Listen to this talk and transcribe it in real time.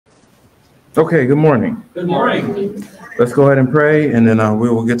Okay, good morning. Good morning. Let's go ahead and pray, and then we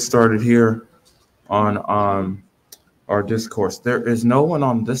will get started here on our discourse. There is no one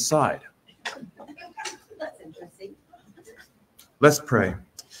on this side. That's interesting. Let's pray.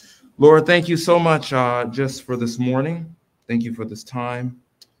 Lord, thank you so much just for this morning. Thank you for this time.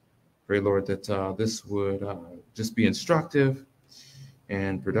 Pray, Lord, that this would just be instructive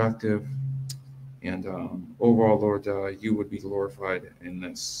and productive. And overall, Lord, you would be glorified in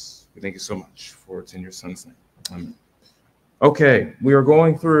this. We thank you so much for it in your son's name. Amen. Okay, we are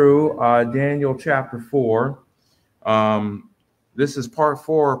going through Daniel chapter 4. This is part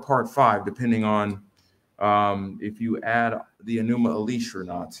 4 or part 5, depending on if you add the Enuma Elish or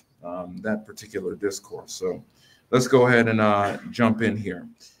not, that particular discourse. So let's go ahead and jump in here.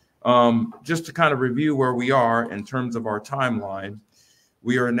 Just to kind of review where we are in terms of our timeline,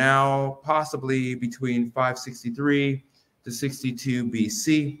 we are now possibly between 563 to 62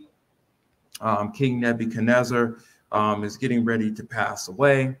 BC. King Nebuchadnezzar is getting ready to pass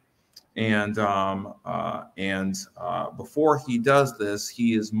away. And before he does this,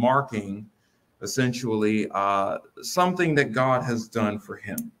 he is marking essentially something that God has done for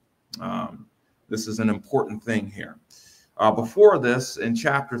him. This is an important thing here. Before this, in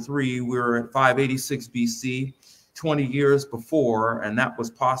chapter 3, we were at 586 BC, 20 years before, and that was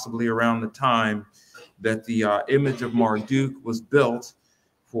possibly around the time that the image of Marduk was built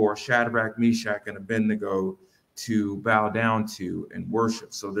for Shadrach, Meshach, and Abednego to bow down to and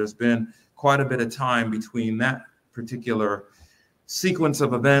worship. So there's been quite a bit of time between that particular sequence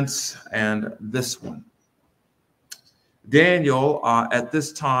of events and this one. Daniel at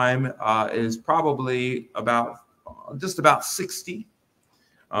this time is probably just about 60.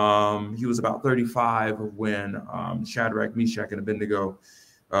 He was about 35 when Shadrach, Meshach, and Abednego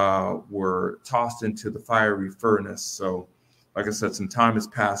were tossed into the fiery furnace. So, like I said, some time has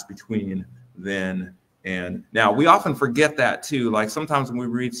passed between then and now. We often forget that too. Like sometimes when we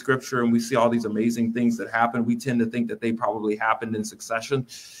read scripture and we see all these amazing things that happen, we tend to think that they probably happened in succession.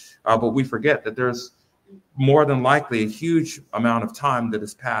 But we forget that there's more than likely a huge amount of time that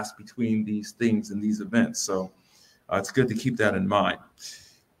has passed between these things and these events. So it's good to keep that in mind.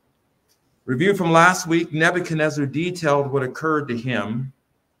 Review from last week, Nebuchadnezzar detailed what occurred to him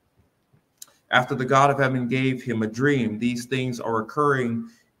after the God of heaven gave him a dream. These things are occurring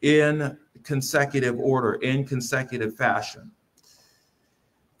in consecutive order, in consecutive fashion.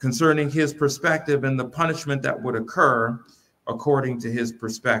 Concerning his perspective and the punishment that would occur according to his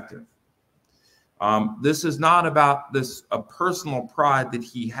perspective. This is not about a personal pride that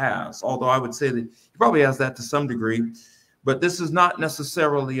he has, although I would say that he probably has that to some degree, but this is not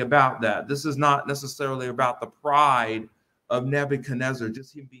necessarily about that. This is not necessarily about the pride of Nebuchadnezzar,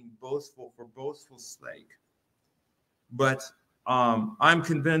 just him being boastful for boastful's sake. But I'm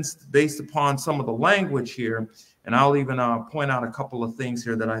convinced, based upon some of the language here, and I'll even point out a couple of things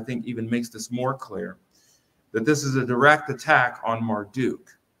here that I think even makes this more clear, that this is a direct attack on Marduk,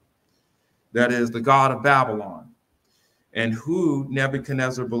 that is the god of Babylon, and who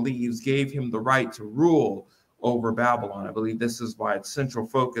Nebuchadnezzar believes gave him the right to rule over Babylon. I believe this is why its central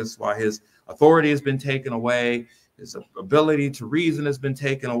focus, why his authority has been taken away, his ability to reason has been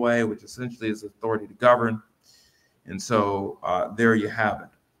taken away, which essentially is authority to govern. And so there you have it.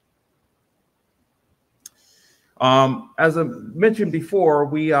 As I mentioned before,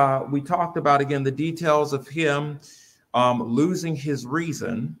 we talked about, again, the details of him losing his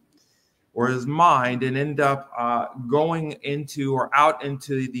reason or his mind and end up going into or out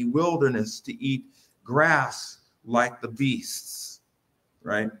into the wilderness to eat grass like the beasts,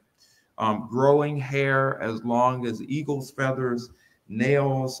 right? Growing hair as long as eagle's feathers,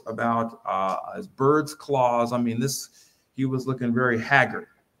 nails about as bird's claws. I mean, he was looking very haggard,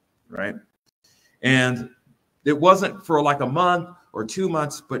 right? And it wasn't for like a month or 2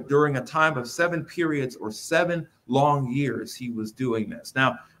 months, but during a time of 7 periods or 7 long years, he was doing this.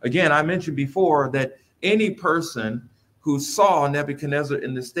 Now, again, I mentioned before that any person who saw Nebuchadnezzar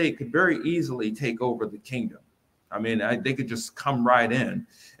in this state could very easily take over the kingdom. I mean, they could just come right in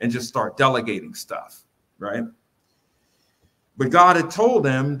and just start delegating stuff, right? But God had told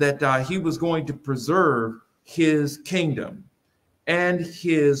them that he was going to preserve his kingdom and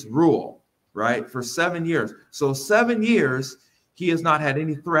his rule, right, for 7 years. So 7 years, he has not had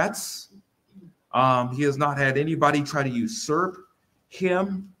any threats. He has not had anybody try to usurp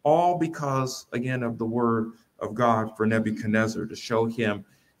him, all because, again, of the word of God for Nebuchadnezzar, to show him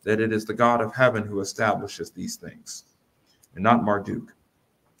that it is the God of heaven who establishes these things and not Marduk.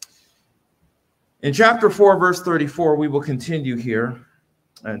 In chapter 4, verse 34, we will continue here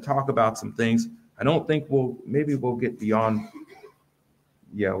and talk about some things. I don't think maybe we'll get beyond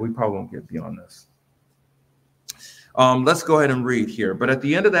Yeah, we probably won't get beyond this. Let's go ahead and read here. But at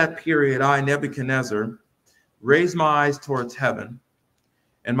the end of that period, I, Nebuchadnezzar, raised my eyes towards heaven,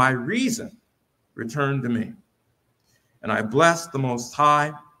 and my reason returned to me. And I blessed the Most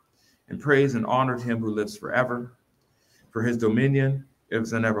High and praised and honored him who lives forever. For his dominion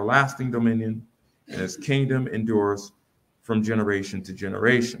is an everlasting dominion, and his kingdom endures from generation to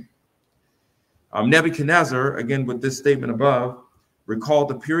generation. Nebuchadnezzar, again with this statement above, recalled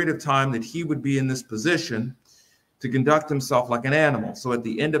the period of time that he would be in this position to conduct himself like an animal. So at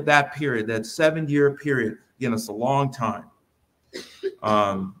the end of that period, that 7-year period, again, it's a long time.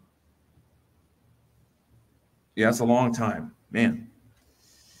 Yeah, it's a long time, man.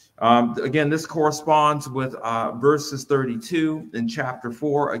 Again, this corresponds with verses 32 in chapter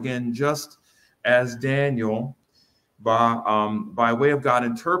 4. Again, just as Daniel, by way of God,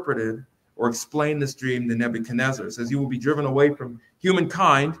 interpreted or explained this dream to Nebuchadnezzar. It says, you will be driven away from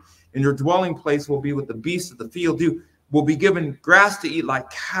humankind, and your dwelling place will be with the beasts of the field. You will be given grass to eat like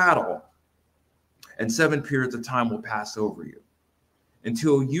cattle, and 7 periods of time will pass over you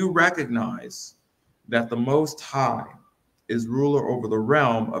until you recognize that the Most High is ruler over the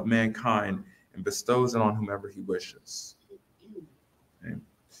realm of mankind and bestows it on whomever he wishes. Okay.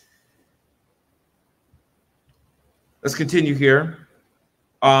 Let's continue here.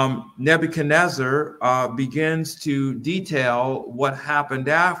 Nebuchadnezzar begins to detail what happened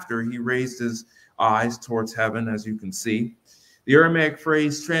after he raised his eyes towards heaven, as you can see. The Aramaic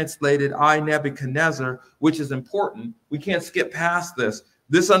phrase translated, I, Nebuchadnezzar, which is important. We can't skip past this.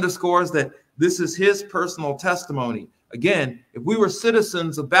 This underscores that this is his personal testimony. Again, if we were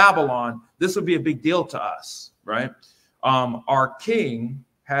citizens of Babylon, this would be a big deal to us, right? Our king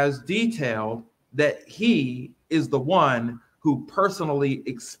has detailed that he is the one who personally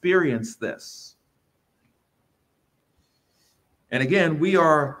experienced this. And again, we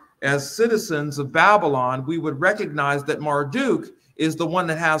are, as citizens of Babylon, we would recognize that Marduk is the one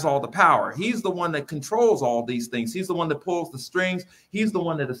that has all the power. He's the one that controls all these things. He's the one that pulls the strings. He's the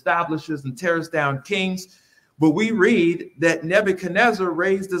one that establishes and tears down kings. But we read that Nebuchadnezzar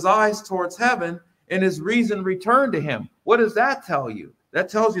raised his eyes towards heaven and his reason returned to him. What does that tell you? That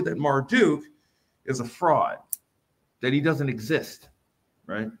tells you that Marduk is a fraud, that he doesn't exist,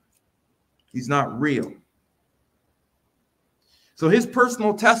 right? He's not real. So his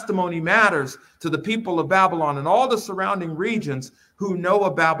personal testimony matters to the people of Babylon and all the surrounding regions who know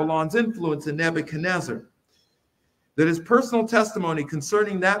of Babylon's influence in Nebuchadnezzar. That his personal testimony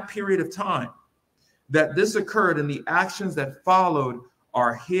concerning that period of time, that this occurred and the actions that followed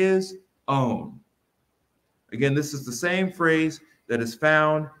are his own. Again, this is the same phrase that is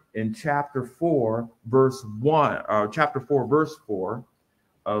found in chapter 4, verse 4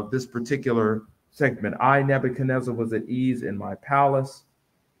 of this particular segment. I, Nebuchadnezzar, was at ease in my palace.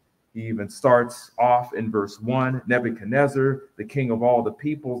 He even starts off in verse 1, Nebuchadnezzar, the king of all the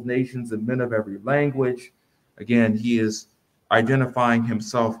peoples, nations, and men of every language. Again, he is identifying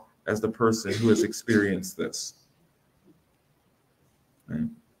himself as the person who has experienced this, right?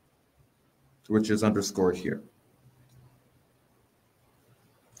 Which is underscored here.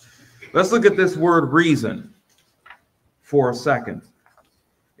 Let's look at this word reason for a second.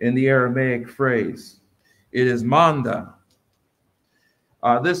 In the Aramaic phrase, it is manda.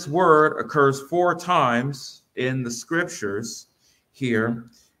 This word occurs 4 times in the scriptures here,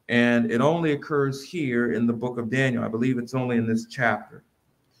 and it only occurs here in the book of Daniel. I believe it's only in this chapter.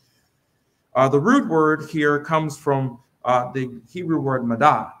 The root word here comes from the Hebrew word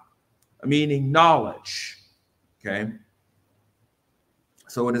madah, meaning knowledge, okay?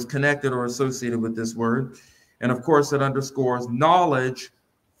 So it is connected or associated with this word. And of course, it underscores knowledge,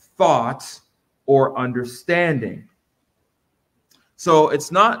 thought, or understanding. So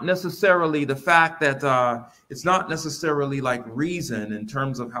it's not necessarily the fact that it's not necessarily like reason in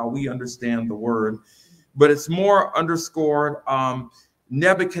terms of how we understand the word, but it's more underscored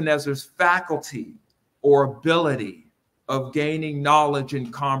Nebuchadnezzar's faculty or ability of gaining knowledge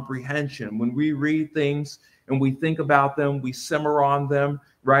and comprehension. When we read things and we think about them, we simmer on them,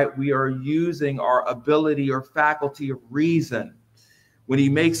 right? We are using our ability or faculty of reason. When he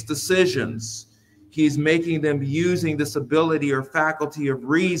makes decisions, he's making them using this ability or faculty of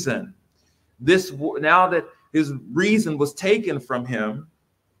reason. This, now that his reason was taken from him,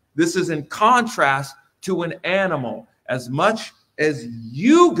 this is in contrast to an animal. As much as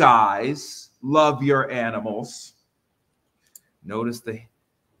you guys love your animals, notice the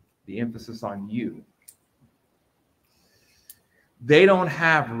emphasis on you. They don't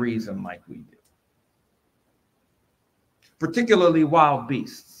have reason like we do, particularly wild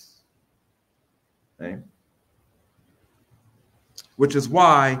beasts. Okay? which is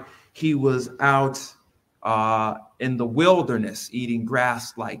why he was out in the wilderness eating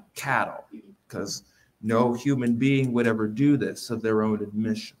grass like cattle, because no human being would ever do this of their own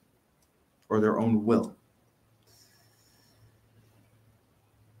admission or their own will.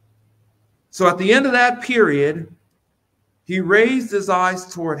 So at the end of that period, he raised his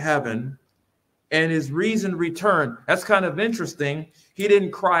eyes toward heaven and his reason returned. That's kind of interesting. He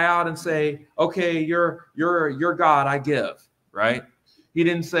didn't cry out and say, okay, you're God, I give, right? He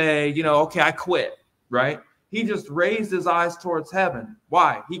didn't say, you know, okay, I quit, right? He just raised his eyes towards heaven.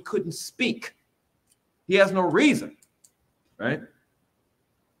 Why? He couldn't speak. He has no reason, right?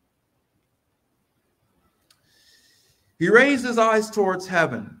 He raised his eyes towards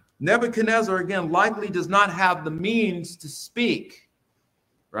heaven. Nebuchadnezzar, again, likely does not have the means to speak,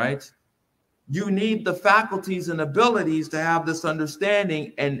 right? You need the faculties and abilities to have this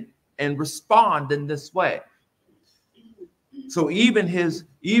understanding and respond in this way. So even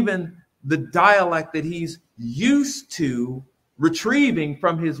the dialect that he's used to retrieving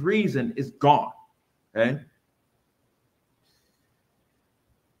from his reason is gone, okay?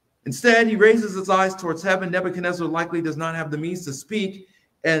 Instead, he raises his eyes towards heaven. Nebuchadnezzar likely does not have the means to speak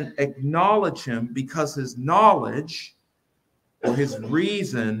and acknowledge him because his knowledge or his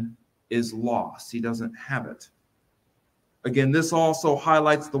reason is lost. He doesn't have it. Again, this also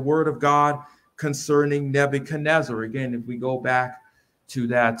highlights the word of God concerning Nebuchadnezzar. Again, if we go back to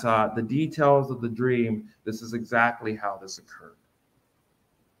that, the details of the dream, this is exactly how this occurred.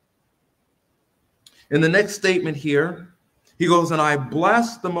 In the next statement here, he goes, and I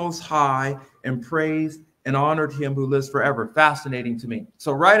blessed the Most High and praised and honored him who lives forever. Fascinating to me.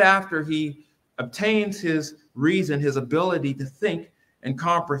 So right after he obtains his reason, his ability to think and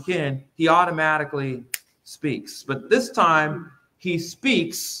comprehend, he automatically speaks. But this time he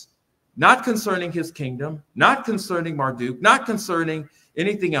speaks not concerning his kingdom, not concerning Marduk, not concerning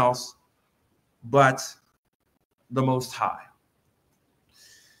anything else, but the Most High.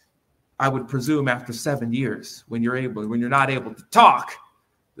 I would presume after 7 years, when you're not able to talk,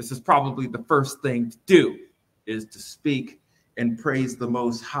 this is probably the first thing to do, is to speak and praise the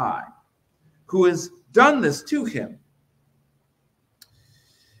Most High, who has done this to him.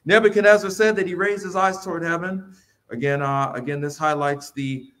 Nebuchadnezzar said that he raised his eyes toward heaven. Again, this highlights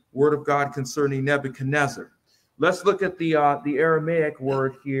the word of God concerning Nebuchadnezzar. Let's look at the Aramaic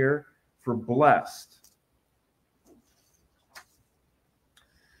word here for blessed.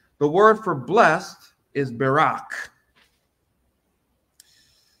 The word for blessed is barak.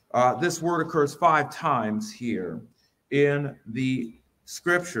 This word occurs 5 times here in the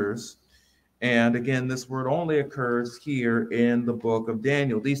scriptures. And again, this word only occurs here in the book of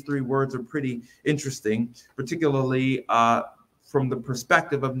Daniel. These 3 words are pretty interesting, particularly from the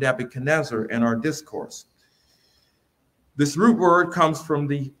perspective of Nebuchadnezzar and our discourse. This root word comes from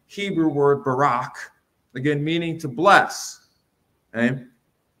the Hebrew word barak, again, meaning to bless. Okay?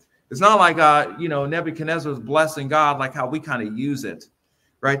 It's not like, Nebuchadnezzar is blessing God like how we kind of use it,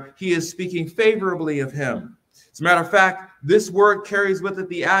 right? He is speaking favorably of him. As a matter of fact, this word carries with it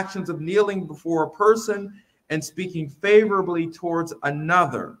the actions of kneeling before a person and speaking favorably towards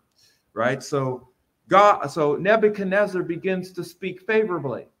another, right? So Nebuchadnezzar begins to speak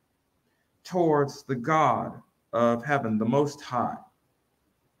favorably towards the God of heaven, the Most High.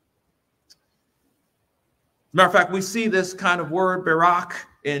 As a matter of fact, we see this kind of word, barak,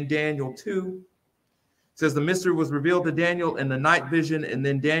 in Daniel 2. It says the mystery was revealed to Daniel in the night vision, and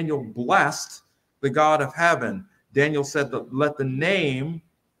then Daniel blessed the God of heaven. Daniel said that let the name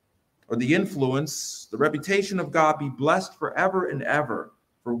or the influence, the reputation of God be blessed forever and ever,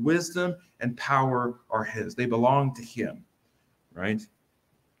 for wisdom and power are his. They belong to him, right?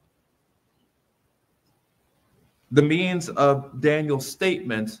 The means of Daniel's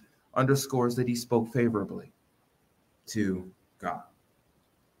statement underscores that he spoke favorably to God.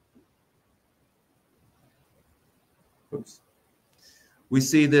 Oops. We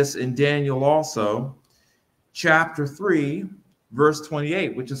see this in Daniel also, chapter 3, verse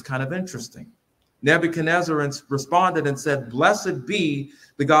 28, which is kind of interesting. Nebuchadnezzar responded and said, blessed be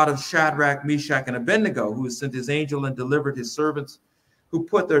the God of Shadrach, Meshach, and Abednego, who has sent his angel and delivered his servants who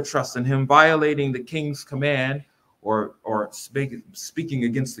put their trust in him, violating the king's command, or speaking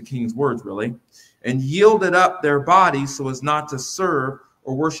against the king's words, really, and yielded up their bodies so as not to serve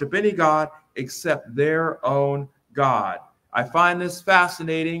or worship any god except their own God. I find this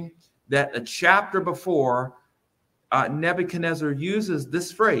fascinating that a chapter before, Nebuchadnezzar uses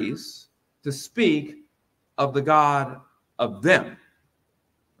this phrase to speak of the God of them,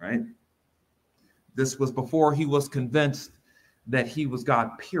 right? This was before he was convinced that he was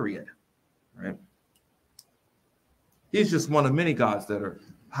God, period, right? He's just one of many gods that are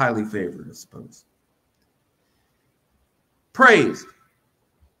highly favored, I suppose. Praised.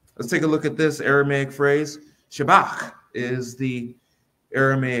 Let's take a look at this Aramaic phrase. Shabach is the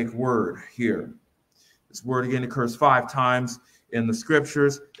Aramaic word here. This word again occurs 5 times in the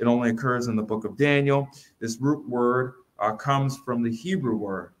scriptures. It only occurs in the book of Daniel. This root word comes from the Hebrew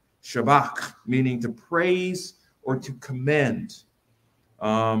word shabach, meaning to praise or to commend,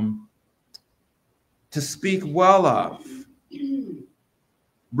 to speak well of,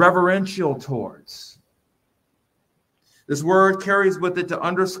 reverential towards. This word carries with it to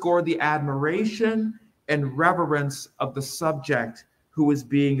underscore the admiration and reverence of the subject who is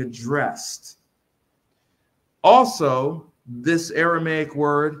being addressed. Also, this Aramaic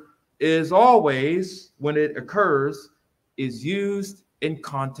word is always, when it occurs, is used in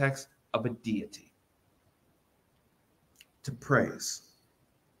context of a deity. To praise.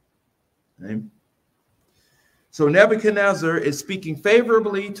 Okay? So Nebuchadnezzar is speaking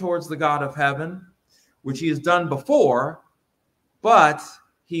favorably towards the God of heaven, which he has done before, but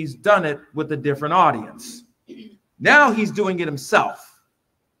he's done it with a different audience. Now he's doing it himself.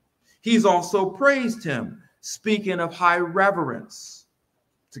 He's also praised him, speaking of high reverence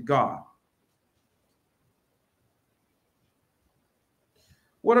to God.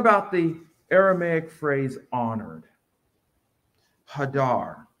 What about the Aramaic phrase honored?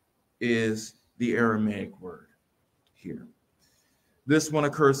 Hadar is the Aramaic word here. This one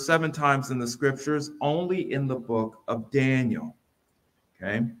occurs 7 times in the scriptures, only in the book of Daniel.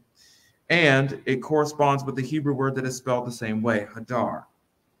 Okay? And it corresponds with the Hebrew word that is spelled the same way, Hadar.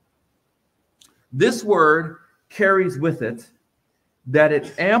 This word carries with it that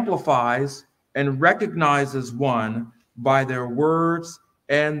it amplifies and recognizes one by their words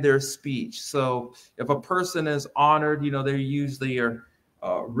and their speech. So if a person is honored, they usually are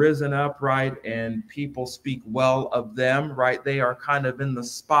risen up, right? And people speak well of them, right? They are kind of in the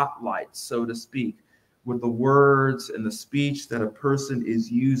spotlight, so to speak, with the words and the speech that a person is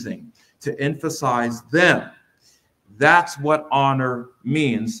using to emphasize them. That's what honor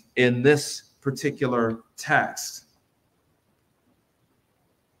means in this particular text.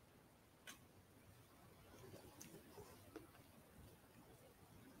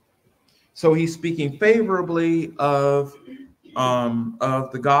 So he's speaking favorably of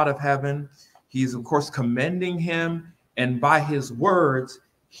the God of heaven. He's, of course, commending him. And by his words,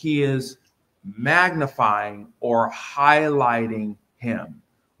 he is magnifying or highlighting him,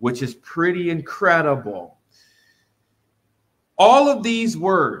 which is pretty incredible. All of these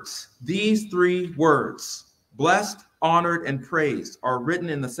words, these 3 words, blessed, honored, and praised, are written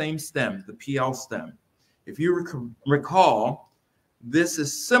in the same stem, the PL stem. If you recall, this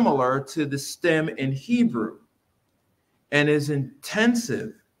is similar to the stem in Hebrew and is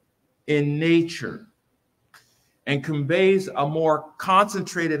intensive in nature and conveys a more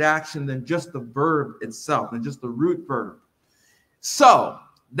concentrated action than just the verb itself, than just the root verb. So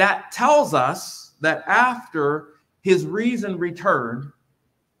that tells us that after his reason returned,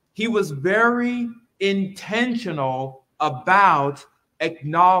 he was very intentional about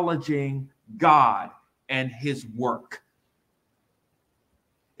acknowledging God and his work.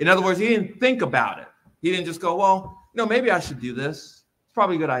 In other words, he didn't think about it. He didn't just go, well, maybe I should do this. It's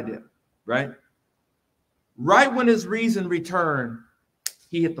probably a good idea, right? Right when his reason returned,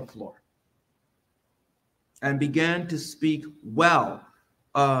 he hit the floor and began to speak well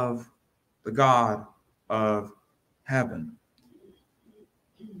of the God of heaven.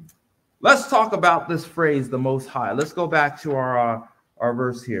 Let's talk about this phrase, the Most High. Let's go back to our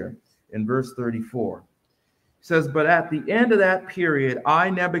verse here in verse 34. It says, but at the end of that period, I,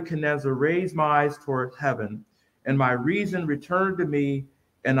 Nebuchadnezzar, raised my eyes towards heaven, and my reason returned to me,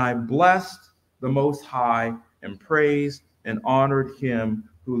 and I blessed the Most High and praised and honored him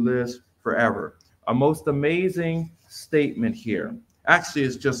who lives forever. A most amazing statement here. Actually,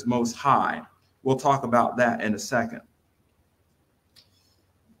 it's just Most High. We'll talk about that in a second.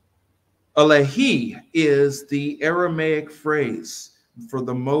 Alehi is the Aramaic phrase for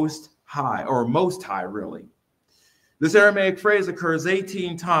the Most High, or Most High, really. This Aramaic phrase occurs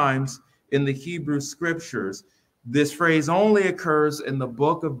 18 times in the Hebrew scriptures. This phrase only occurs in the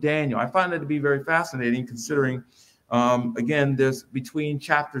book of Daniel. I find it to be very fascinating considering, again, there's between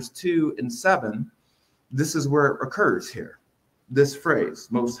chapters 2 and 7, this is where it occurs here, this phrase,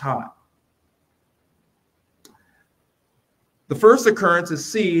 Most High. The first occurrence is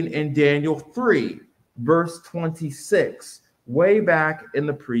seen in Daniel 3, verse 26, way back in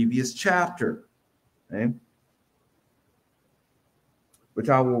the previous chapter. Okay? Which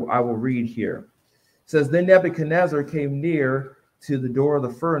I will read here. It says, then Nebuchadnezzar came near to the door of the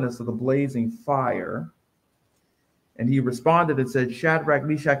furnace of the blazing fire, And he responded and said, Shadrach,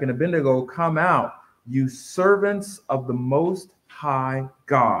 Meshach, and Abednego, come out, you servants of the Most High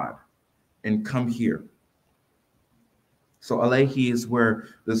God, and come here. So Alehi is where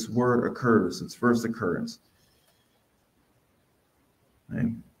this word occurs, its first occurrence. Okay.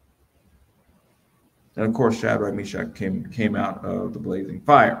 And of course, Shadrach, Meshach came out of the blazing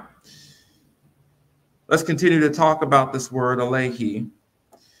fire. Let's continue to talk about this word, Alehi.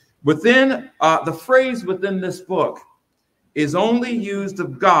 Within the phrase within this book is only used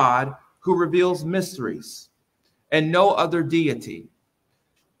of God who reveals mysteries and no other deity.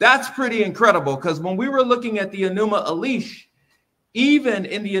 That's pretty incredible, because when we were looking at the Enuma Elish, even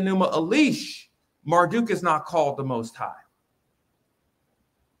in the Enuma Elish, Marduk is not called the Most High.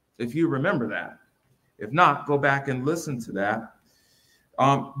 If you remember that. If not, go back and listen to that.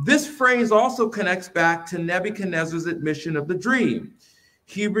 This phrase also connects back to Nebuchadnezzar's admission of the dream.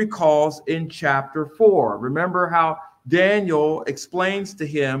 He recalls in chapter 4. Remember how Daniel explains to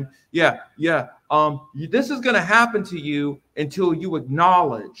him, this is going to happen to you until you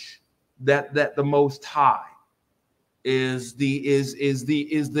acknowledge that the Most High is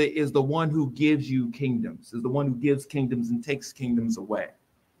the one who gives you kingdoms, is the one who gives kingdoms and takes kingdoms away.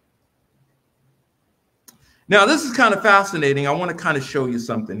 Now, this is kind of fascinating. I want to kind of show you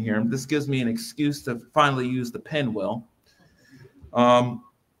something here. This gives me an excuse to finally use the pen wheel.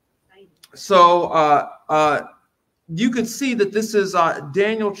 You could see that this is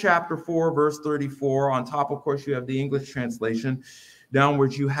Daniel chapter 4, verse 34. On top, of course, you have the English translation.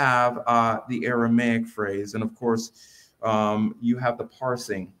 Downwards, you have the Aramaic phrase. And, of course, you have the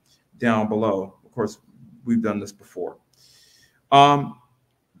parsing down below. Of course, we've done this before.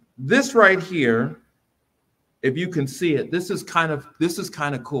 This right here, if you can see it, this is kind of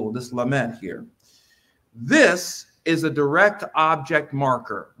cool, this lamet here. This is a direct object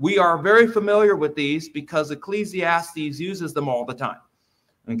marker. We are very familiar with these because Ecclesiastes uses them all the time.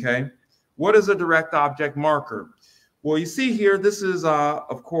 Okay, what is a direct object marker? Well, you see here, this is,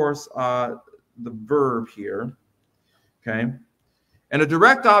 of course, the verb here. Okay, and a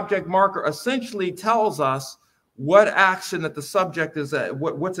direct object marker essentially tells us what action that the subject is at,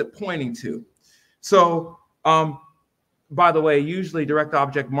 what's it pointing to. So, by the way, usually direct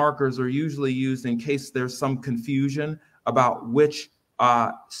object markers are usually used in case there's some confusion about which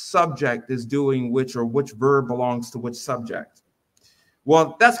subject is doing which, or which verb belongs to which subject.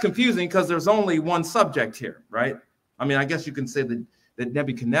 Well, that's confusing because there's only one subject here, right? I mean, I guess you can say that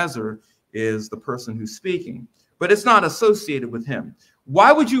Nebuchadnezzar is the person who's speaking, but it's not associated with him.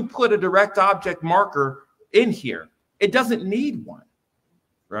 Why would you put a direct object marker in here? It doesn't need one,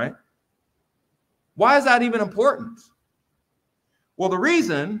 right? Why is that even important? Well, the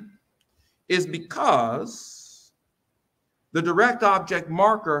reason is because the direct object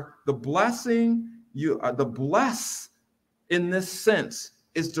marker, the blessing, the bless in this sense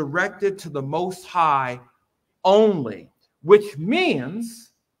is directed to the Most High only, which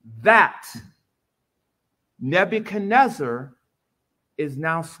means that Nebuchadnezzar is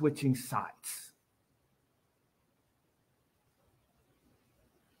now switching sides.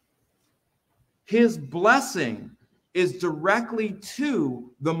 His blessing is directly to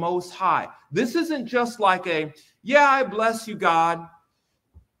the Most High. This isn't just like a, yeah, I bless you, God,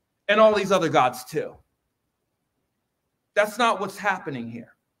 and all these other gods too. That's not what's happening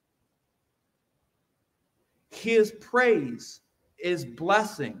here. His praise, his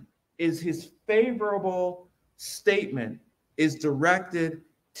blessing, is his favorable statement is directed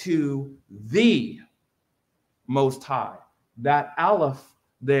to the Most High. That aleph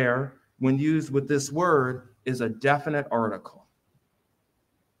there, when used with this word, is a definite article.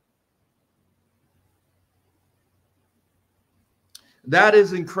 That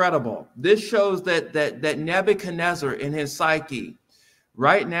is incredible. This shows that Nebuchadnezzar in his psyche,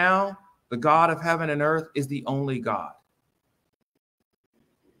 right now, the God of heaven and earth is the only God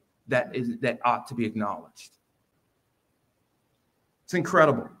that ought to be acknowledged. It's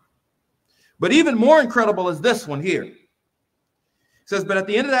incredible. But even more incredible is this one here. It says, but at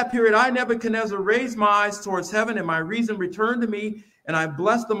the end of that period, I, Nebuchadnezzar, raised my eyes towards heaven, and my reason returned to me, and I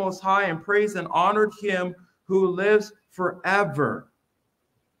blessed the Most High and praised and honored him who lives forever.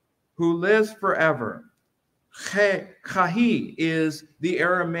 Who lives forever. Chahi is the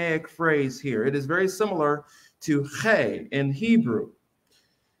Aramaic phrase here. It is very similar to che in Hebrew.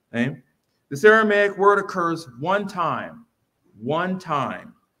 Okay? This Aramaic word occurs one time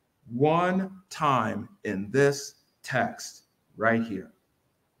in this text. Right here.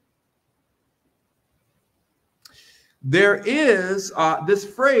 There is this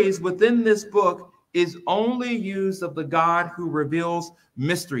phrase within this book is only used of the God who reveals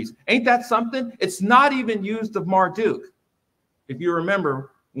mysteries. Ain't that something? It's not even used of Marduk, if you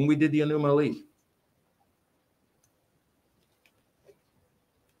remember when we did the Enuma Elish.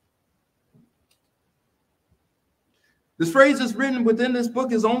 This phrase is written within this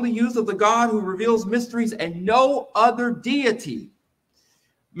book is only used of the God who reveals mysteries and no other deity.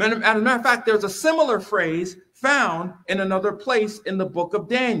 As a matter of fact, there's a similar phrase found in another place in the book of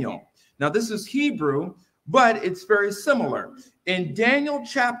Daniel. Now, this is Hebrew, but it's very similar. In Daniel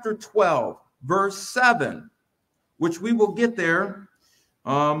chapter 12, verse 7, which we will get there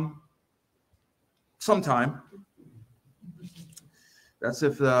sometime. That's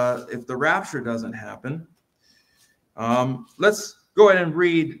if the rapture doesn't happen. Let's go ahead and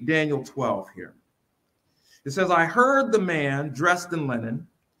read Daniel 12 here. It says, I heard the man dressed in linen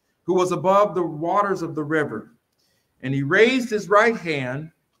who was above the waters of the river, and he raised his right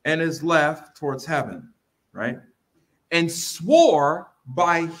hand and his left towards heaven, right? And swore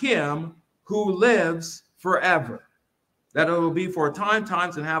by him who lives forever, that it will be for a time,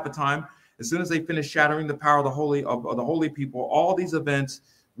 times, and half a time. As soon as they finish shattering the power of the holy people, all these events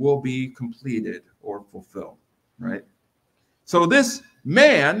will be completed or fulfilled, right? So this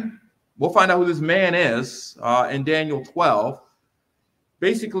man, we'll find out who this man is in Daniel 12,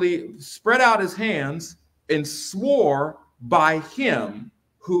 basically spread out his hands and swore by him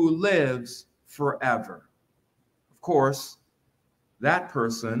who lives forever. Of course, that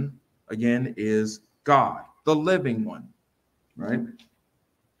person, again, is God, the living one, right?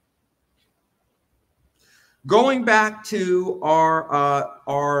 Going back to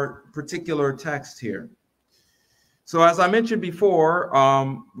our particular text here. So as I mentioned before,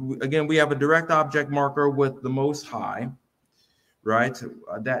 again, we have a direct object marker with the Most High, right?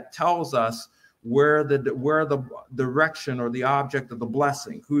 That tells us where the direction or the object of the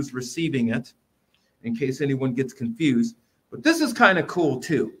blessing, who's receiving it, in case anyone gets confused. But this is kind of cool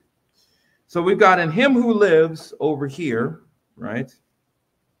too. So we've got in him who lives over here, right?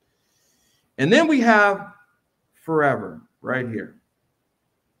 And then we have forever right here.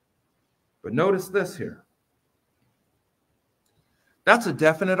 But notice this here. That's a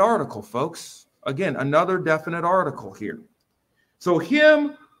definite article, folks. Again, another definite article here. So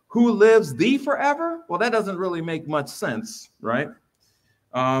him who lives thee forever, well, that doesn't really make much sense, right?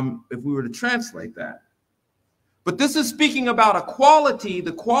 If we were to translate that. But this is speaking about a quality,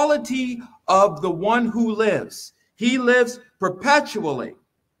 the quality of the one who lives. He lives perpetually,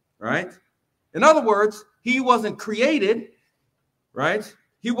 right? In other words, he wasn't created, right?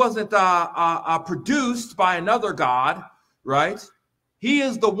 He wasn't produced by another God, right? He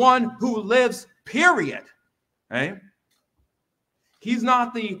is the one who lives, period, right? He's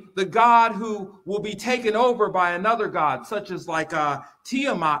not the God who will be taken over by another God, such as like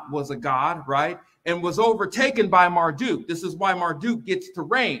Tiamat was a god, right? And was overtaken by Marduk. This is why Marduk gets to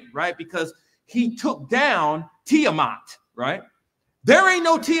reign, right? Because he took down Tiamat, right? There ain't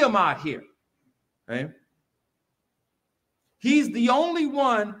no Tiamat here, right? He's the only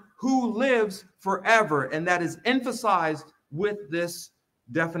one who lives forever, and that is emphasized with this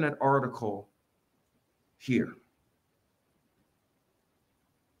definite article here.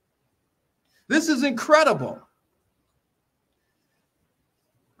 This is incredible.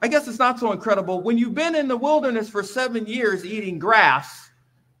 I guess it's not so incredible when you've been in the wilderness for 7 years eating grass,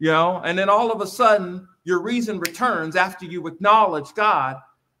 you know, and then all of a sudden your reason returns after you acknowledge God.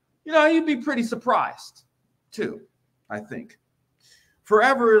 You know, you'd be pretty surprised too, I think.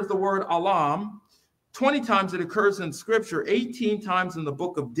 Forever is the word alam. 20 times it occurs in Scripture, 18 times in the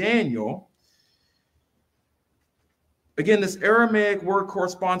book of Daniel. Again, this Aramaic word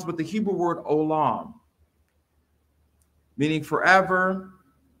corresponds with the Hebrew word olam, meaning forever,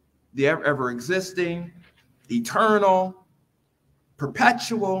 the ever existing, eternal,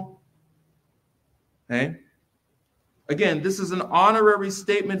 perpetual. Okay? Again, this is an honorary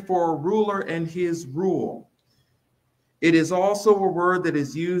statement for a ruler and his rule. It is also a word that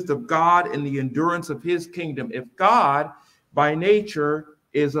is used of God in the endurance of his kingdom. If God, by nature,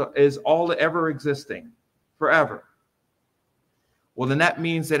 is all ever existing, forever, well, then that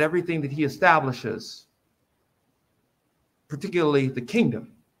means that everything that he establishes, particularly the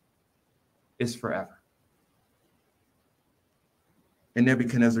kingdom, is forever. And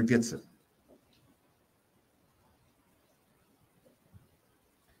Nebuchadnezzar gets it.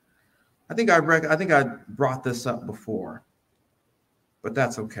 I think I brought this up before, but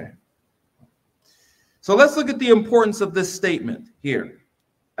that's okay. So let's look at the importance of this statement here.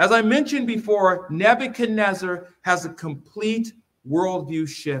 As I mentioned before, Nebuchadnezzar has a complete worldview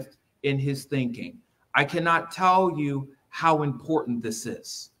shift in his thinking. I cannot tell you how important this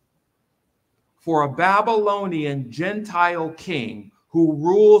is. for a Babylonian Gentile king who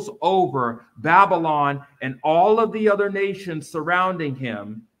rules over Babylon and all of the other nations surrounding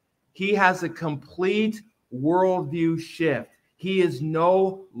him, he has a complete worldview shift. He is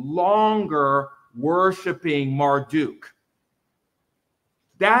no longer worshiping Marduk.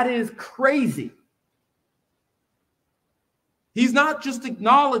 That is crazy. He's not just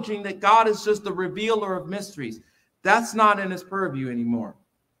acknowledging that God is just the revealer of mysteries. That's not in his purview anymore.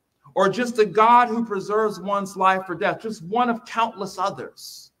 Or just a God who preserves one's life or death, just one of countless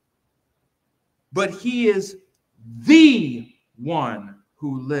others. But he is the one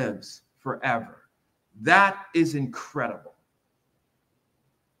who lives forever. That is incredible.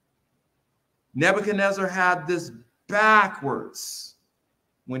 Nebuchadnezzar had this backwards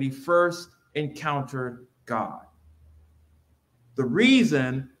when he first encountered God. The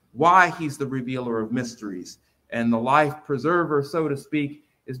reason why he's the revealer of mysteries and the life preserver, so to speak,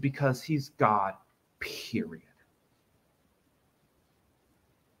 is because he's God, period.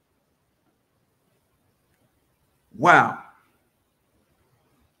 Wow.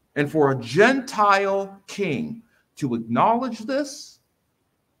 And for a Gentile king to acknowledge this,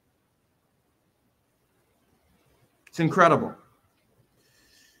 it's incredible.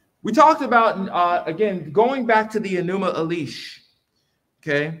 We talked about, again, going back to the Enuma Elish,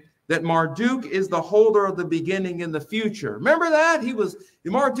 okay, that Marduk is the holder of the beginning and the future. Remember that?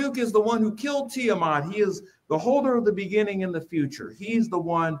 Marduk is the one who killed Tiamat. He is the holder of the beginning and the future. He's the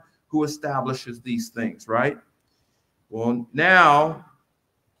one who establishes these things, right? Well, now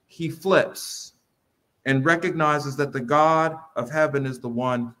he flips and recognizes that the God of heaven is the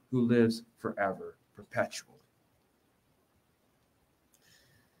one who lives forever, perpetually.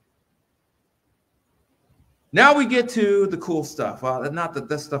 Now we get to the cool stuff. Not that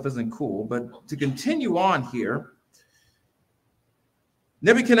this stuff isn't cool, but to continue on here,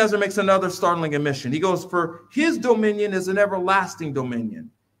 Nebuchadnezzar makes another startling admission. He goes, for his dominion is an everlasting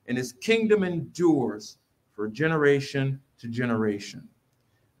dominion, and his kingdom endures for generation to generation.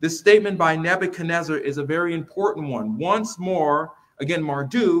 This statement by Nebuchadnezzar is a very important one. Once more, again,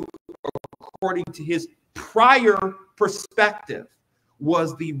 Marduk, according to his prior perspective,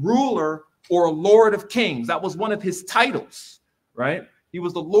 was the ruler or Lord of Kings. That was one of his titles, right? He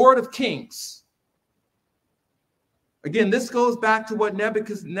was the Lord of Kings. Again, this goes back to what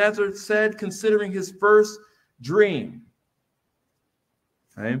Nebuchadnezzar said considering his first dream,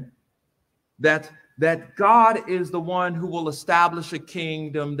 okay? That God is the one who will establish a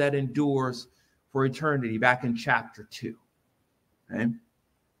kingdom that endures for eternity, back in chapter 2, okay?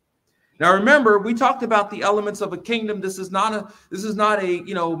 Now remember, we talked about the elements of a kingdom. This is not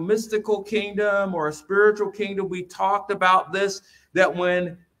a mystical kingdom or a spiritual kingdom. We talked about this, that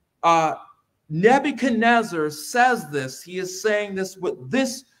when Nebuchadnezzar says this, he is saying this with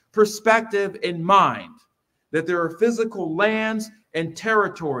this perspective in mind, that there are physical lands and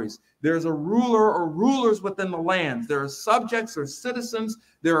territories. There's a ruler or rulers within the lands. There are subjects or citizens.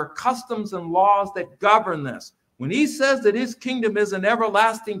 There are customs and laws that govern this. When he says that his kingdom is an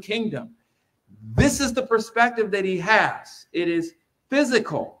everlasting kingdom, this is the perspective that he has. It is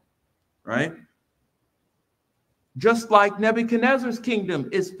physical, right? Just like Nebuchadnezzar's kingdom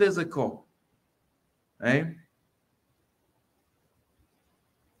is physical, right?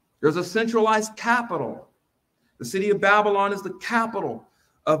 There's a centralized capital. The city of Babylon is the capital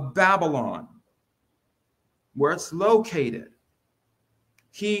of Babylon, where it's located.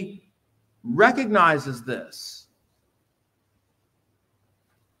 He recognizes this.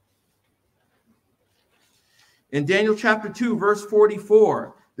 In Daniel chapter 2, verse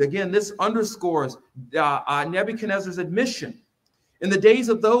 44, again, this underscores Nebuchadnezzar's admission. In the days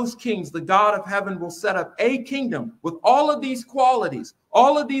of those kings, the God of heaven will set up a kingdom with all of these qualities,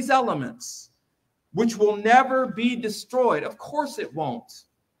 all of these elements, which will never be destroyed. Of course it won't,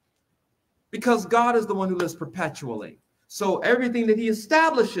 because God is the one who lives perpetually. So everything that he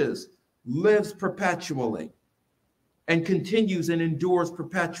establishes lives perpetually and continues and endures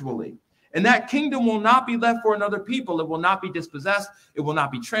perpetually. And that kingdom will not be left for another people. It will not be dispossessed. It will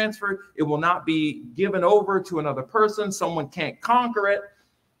not be transferred. It will not be given over to another person. Someone can't conquer it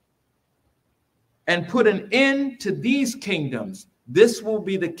and put an end to these kingdoms. This will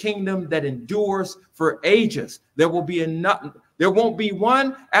be the kingdom that endures for ages. There won't be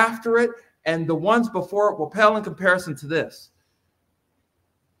one after it, and the ones before it will pale in comparison to this.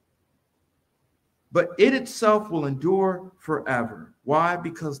 But it itself will endure forever. Why?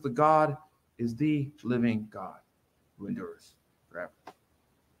 Because the God is the living God who endures forever.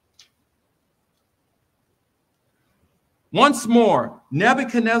 Once more,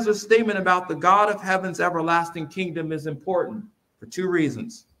 Nebuchadnezzar's statement about the God of heaven's everlasting kingdom is important for two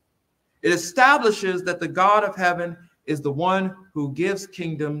reasons. It establishes that the God of heaven is the one who gives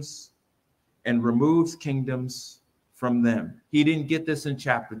kingdoms and removes kingdoms from them. He didn't get this in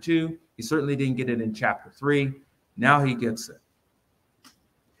chapter 2. He certainly didn't get it in chapter 3. Now he gets it.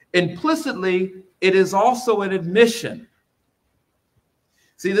 Implicitly, it is also an admission.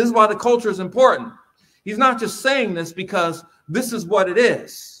 See, this is why the culture is important. He's not just saying this because this is what it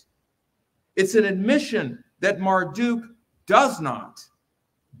is. It's an admission that Marduk does not,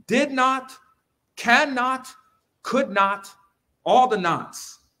 did not, cannot, could not, all the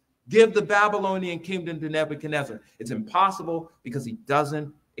nots, give the Babylonian kingdom to Nebuchadnezzar. It's impossible because he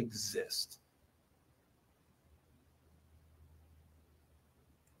doesn't exist.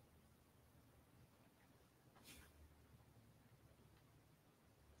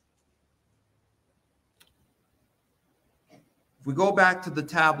 If we go back to the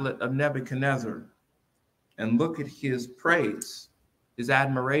tablet of Nebuchadnezzar and look at his praise, his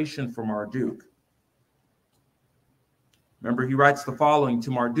admiration for Marduk. Remember, he writes the following: to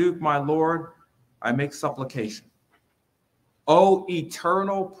Marduk, my Lord, I make supplication. O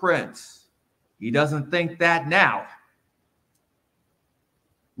eternal prince. He doesn't think that now.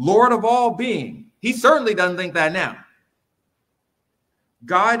 Lord of all being. He certainly doesn't think that now.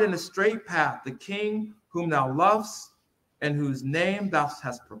 Guide in a straight path the king whom thou lovest, and whose name thou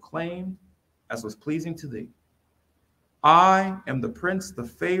hast proclaimed, as was pleasing to thee. I am the prince, the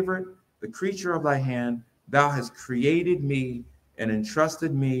favorite, the creature of thy hand. Thou hast created me and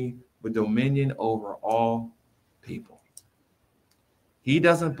entrusted me with dominion over all people. He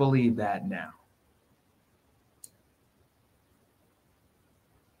doesn't believe that now.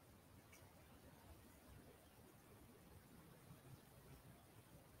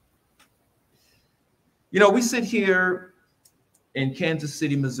 You know, we sit here in Kansas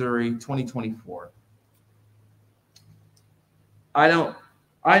City, Missouri, 2024. I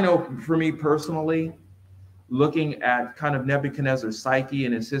know for me personally, looking at kind of Nebuchadnezzar's psyche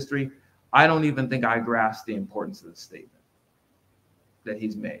and his history, I don't even think I grasp the importance of the statement that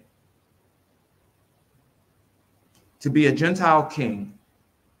he's made. To be a Gentile king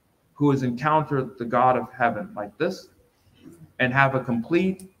who has encountered the God of heaven like this and have a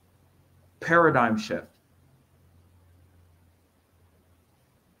complete paradigm shift.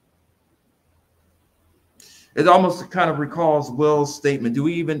 It almost kind of recalls Will's statement. Do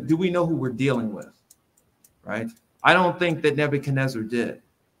we know who we're dealing with? Right? I don't think that Nebuchadnezzar did.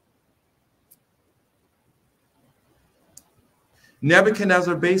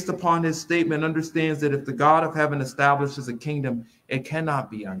 Nebuchadnezzar, based upon his statement, understands that if the God of heaven establishes a kingdom, it cannot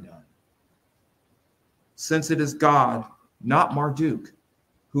be undone. Since it is God, not Marduk,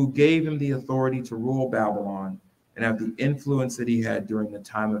 who gave him the authority to rule Babylon and have the influence that he had during the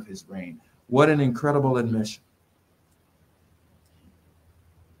time of his reign. What an incredible admission.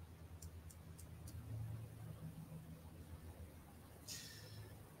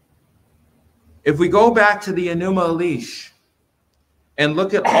 If we go back to the Enuma Elish and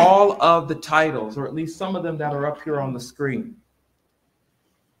look at all of the titles, or at least some of them that are up here on the screen,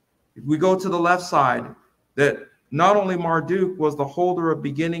 if we go to the left side, that not only Marduk was the holder of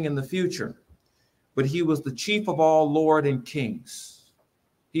beginning in the future, but he was the chief of all Lord and kings.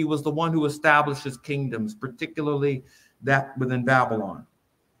 He was the one who establishes kingdoms, particularly that within Babylon,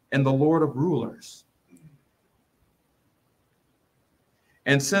 and the Lord of rulers.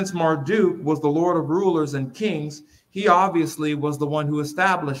 And since Marduk was the Lord of rulers and kings, he obviously was the one who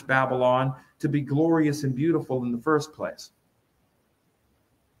established Babylon to be glorious and beautiful in the first place.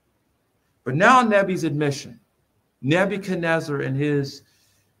 But now Nebu's admission, Nebuchadnezzar and his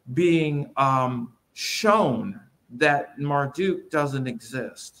being shown that Marduk doesn't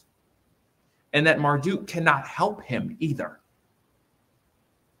exist and that Marduk cannot help him either.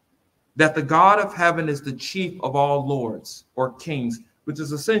 That the God of heaven is the chief of all lords or kings, which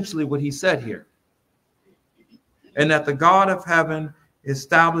is essentially what he said here. And that the God of heaven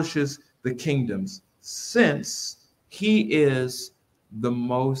establishes the kingdoms since he is the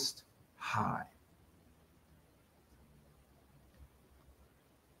Most High.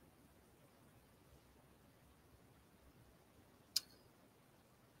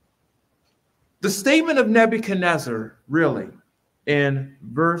 The statement of Nebuchadnezzar, really, in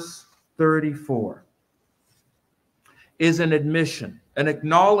verse 34, is an admission, an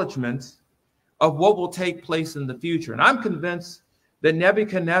acknowledgement of what will take place in the future. And I'm convinced that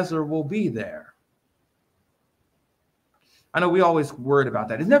Nebuchadnezzar will be there. I know we always worried about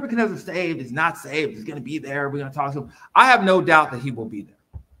that. Is Nebuchadnezzar saved? Is not saved? Is going to be there? We're going to talk to him. I have no doubt that he will be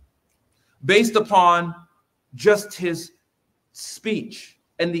there. Based upon just his speech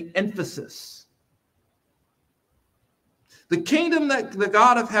and the emphasis. The kingdom that the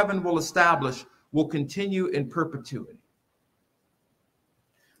God of heaven will establish will continue in perpetuity.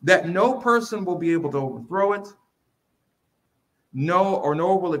 That no person will be able to overthrow it,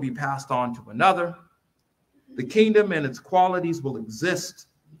 nor will it be passed on to another. The kingdom and its qualities will exist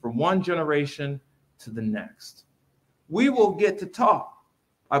from one generation to the next. We will get to talk,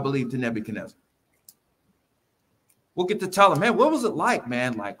 I believe, to Nebuchadnezzar. We'll get to tell him, man, what was it like,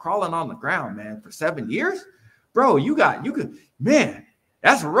 man? Like crawling on the ground, man, for 7 years? Bro, man,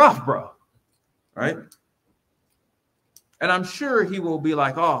 that's rough, bro. Right? And I'm sure he will be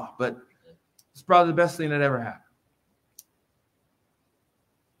like, oh, but it's probably the best thing that ever happened.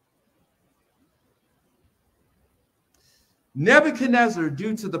 Nebuchadnezzar,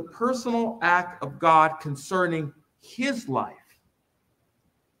 due to the personal act of God concerning his life.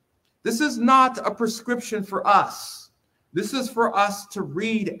 This is not a prescription for us. This is for us to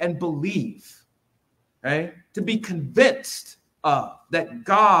read and believe, okay? To be convinced of that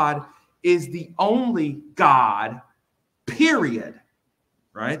God is the only God, period,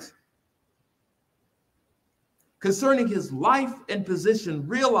 right? Concerning his life and position,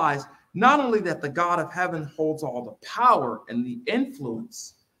 realize not only that the God of heaven holds all the power and the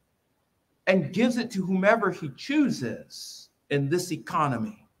influence and gives it to whomever he chooses in this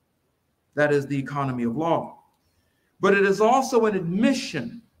economy, that is the economy of law, but it is also an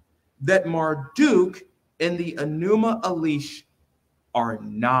admission that Marduk and the Enuma Elish are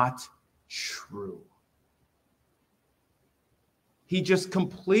not true. He just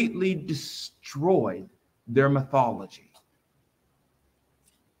completely destroyed their mythology.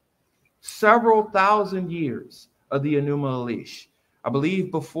 Several thousand years of the Enuma Elish. I believe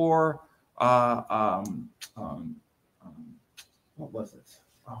before, what was it?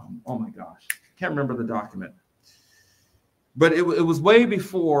 Oh my gosh, can't remember the document. But it was way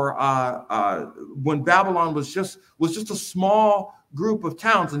before when Babylon was just a small group of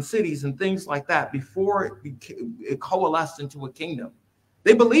towns and cities and things like that, before it coalesced into a kingdom.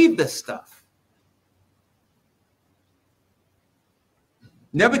 They believed this stuff.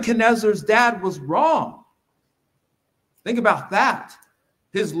 Nebuchadnezzar's dad was wrong. Think about that.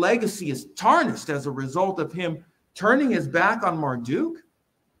 His legacy is tarnished as a result of him turning his back on Marduk.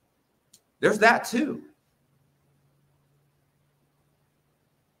 There's that too.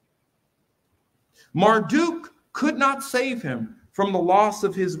 Marduk could not save him from the loss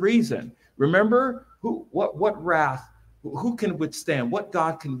of his reason. Remember, what wrath, who can withstand, what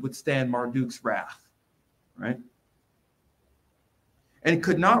God can withstand Marduk's wrath, right? And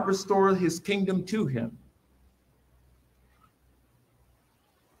could not restore his kingdom to him.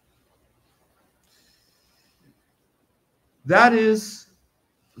 That is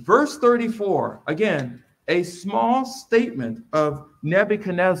verse 34. Again, a small statement of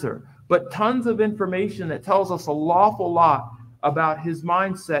Nebuchadnezzar, but tons of information that tells us a lawful lot about his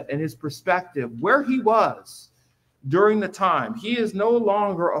mindset and his perspective, where he was during the time. He is no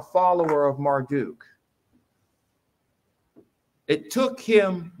longer a follower of Marduk. It took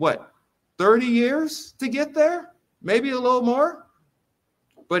him, 30 years to get there? Maybe a little more?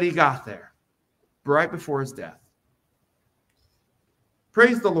 But he got there right before his death.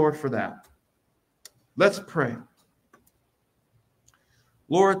 Praise the Lord for that. Let's pray.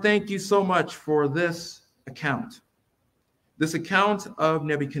 Lord, thank you so much for this account of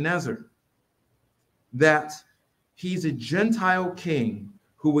Nebuchadnezzar, that he's a Gentile king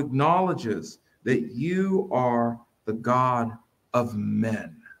who acknowledges that you are the God of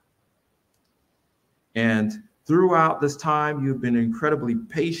men. And throughout this time, you've been incredibly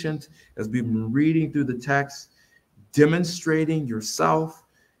patient as we've been reading through the text, demonstrating yourself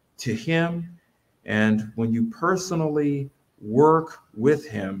to him. And when you personally work with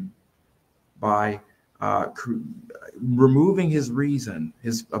him by removing his reason,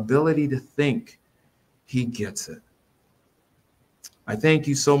 his ability to think, he gets it. I thank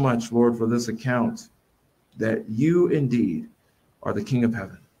you so much, Lord, for this account, that you indeed are the King of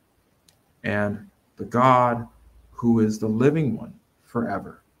heaven and the God who is the living one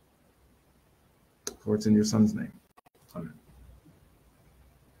forever. For it's in your Son's name.